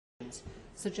questions.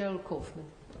 Sir Gerald Kaufman.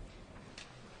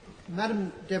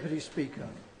 Madam Deputy Speaker,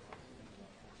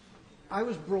 I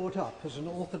was brought up as an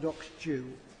Orthodox Jew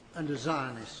and a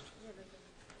Zionist.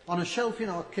 On a shelf in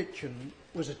our kitchen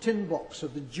was a tin box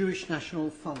of the Jewish National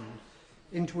Fund,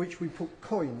 into which we put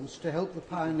coins to help the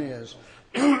pioneers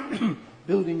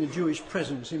building a Jewish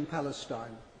presence in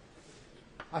Palestine.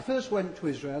 I first went to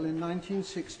Israel in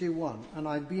 1961, and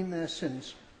I've been there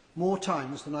since more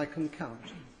times than I can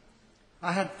count.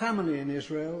 I had family in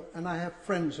Israel, and I have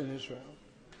friends in Israel.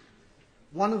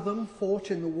 One of them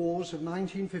fought in the wars of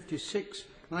 1956,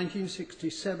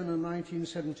 1967 and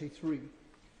 1973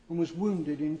 and was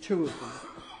wounded in two of them.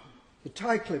 The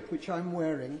tie clip which I'm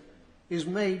wearing is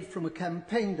made from a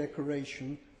campaign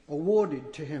decoration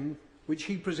awarded to him which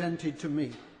he presented to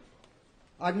me.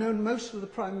 I've known most of the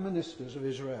Prime Ministers of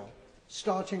Israel,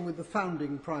 starting with the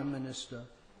founding Prime Minister,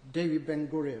 David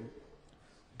Ben-Gurion.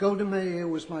 Golda Meir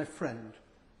was my friend.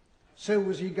 So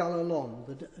was Yigal Allon,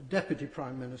 the Deputy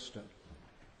Prime Minister,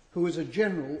 who as a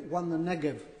general won the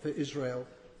Negev for Israel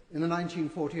in the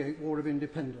 1948 War of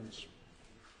Independence.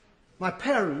 My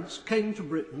parents came to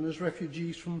Britain as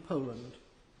refugees from Poland.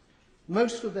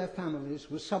 Most of their families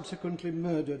were subsequently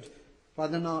murdered by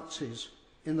the Nazis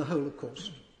in the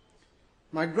Holocaust.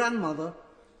 My grandmother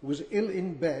was ill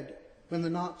in bed when the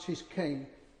Nazis came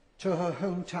to her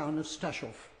hometown of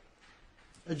Stachov.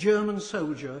 A German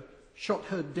soldier shot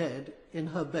her dead in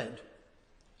her bed.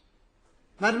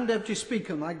 Madam Deputy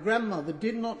Speaker, my grandmother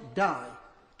did not die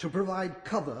to provide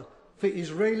cover for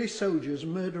Israeli soldiers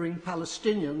murdering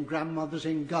Palestinian grandmothers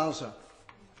in Gaza.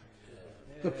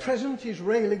 The present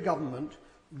Israeli government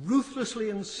ruthlessly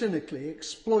and cynically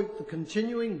exploit the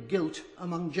continuing guilt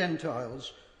among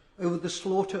Gentiles over the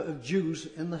slaughter of Jews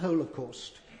in the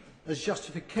Holocaust as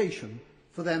justification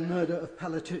for their murder of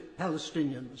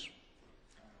Palestinians.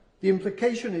 The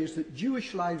implication is that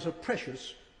Jewish lives are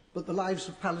precious, but the lives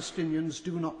of Palestinians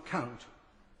do not count.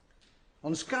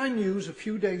 On Sky News a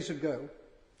few days ago,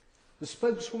 the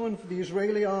spokeswoman for the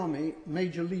Israeli army,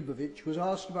 Major Leibovich, was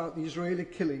asked about the Israeli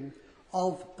killing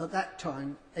of, at that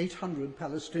time, 800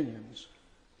 Palestinians.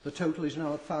 The total is now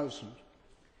 1,000.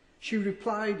 She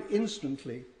replied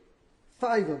instantly,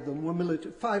 500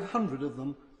 of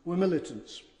them were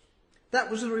militants. That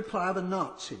was the reply of a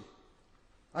Nazi.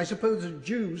 I suppose that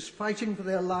Jews fighting for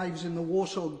their lives in the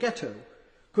Warsaw Ghetto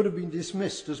could have been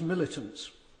dismissed as militants.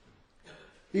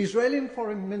 The Israeli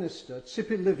Foreign Minister,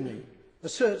 Tzipi Livni,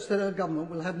 asserts that her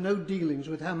government will have no dealings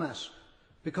with Hamas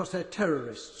because they're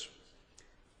terrorists.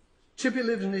 Tzipi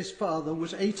Livni's father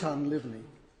was Eitan Livni,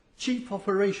 Chief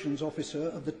Operations Officer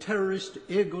of the terrorist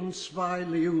Irgun Tzevah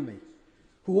Leumi,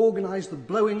 who organised the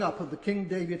blowing up of the King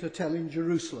David Hotel in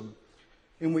Jerusalem,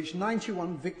 in which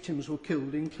 91 victims were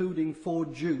killed, including 4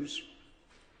 Jews.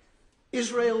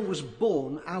 Israel was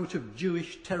born out of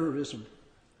Jewish terrorism.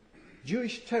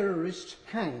 Jewish terrorists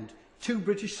hanged 2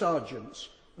 British sergeants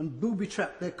and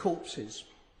booby-trapped their corpses.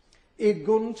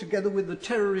 Irgun, together with the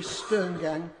terrorist Stern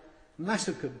Gang,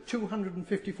 massacred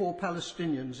 254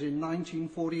 Palestinians in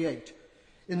 1948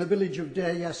 in the village of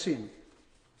Deir Yassin.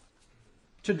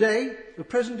 Today, the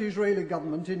present Israeli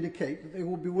government indicate that they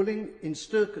will be willing, in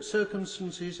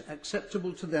circumstances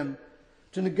acceptable to them,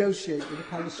 to negotiate with the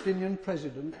Palestinian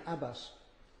President, Abbas,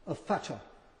 of Fatah.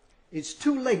 It's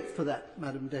too late for that,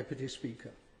 Madam Deputy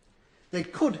Speaker. They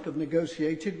could have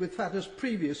negotiated with Fatah's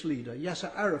previous leader,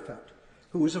 Yasser Arafat,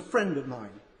 who was a friend of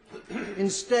mine.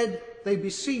 Instead, they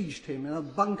besieged him in a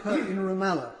bunker in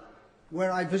Ramallah,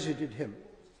 where I visited him.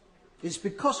 It's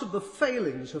because of the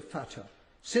failings of Fatah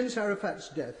since Arafat's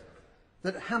death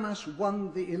that Hamas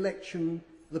won the election,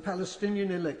 the Palestinian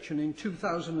election in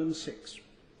 2006.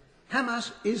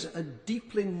 Hamas is a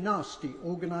deeply nasty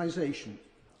organisation,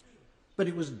 but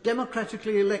it was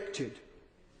democratically elected,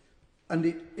 and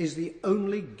it is the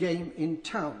only game in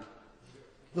town.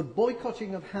 The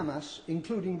boycotting of Hamas,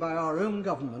 including by our own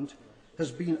government,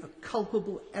 has been a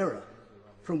culpable error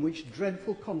from which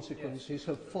dreadful consequences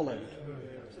have followed.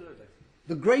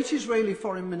 The great Israeli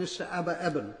Foreign Minister Abba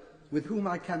Eban, with whom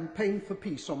I campaigned for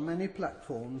peace on many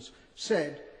platforms,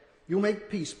 said, "You make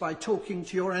peace by talking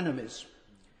to your enemies."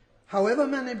 However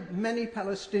many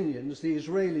Palestinians the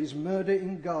Israelis murder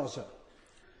in Gaza,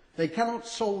 they cannot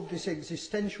solve this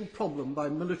existential problem by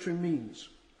military means.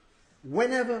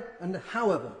 Whenever and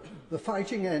however the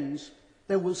fighting ends,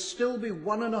 there will still be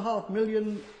 1.5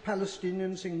 million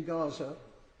Palestinians in Gaza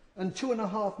and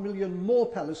 2.5 million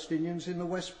more Palestinians in the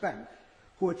West Bank,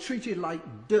 who are treated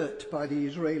like dirt by the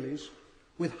Israelis,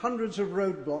 with hundreds of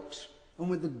roadblocks and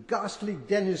with the ghastly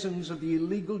denizens of the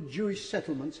illegal Jewish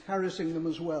settlements harassing them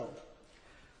as well.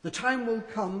 The time will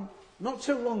come, not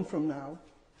so long from now,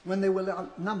 when they will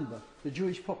outnumber the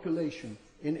Jewish population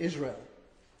in Israel.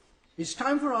 It's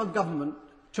time for our government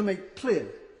to make clear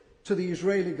to the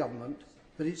Israeli government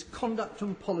that its conduct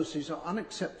and policies are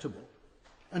unacceptable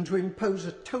and to impose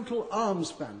a total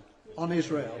arms ban on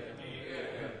Israel.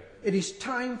 It is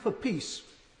time for peace,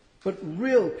 but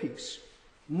real peace,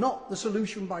 not the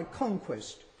solution by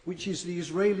conquest, which is the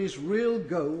Israelis' real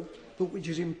goal, but which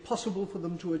is impossible for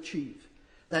them to achieve.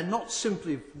 They're not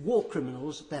simply war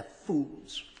criminals, they're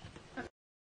fools.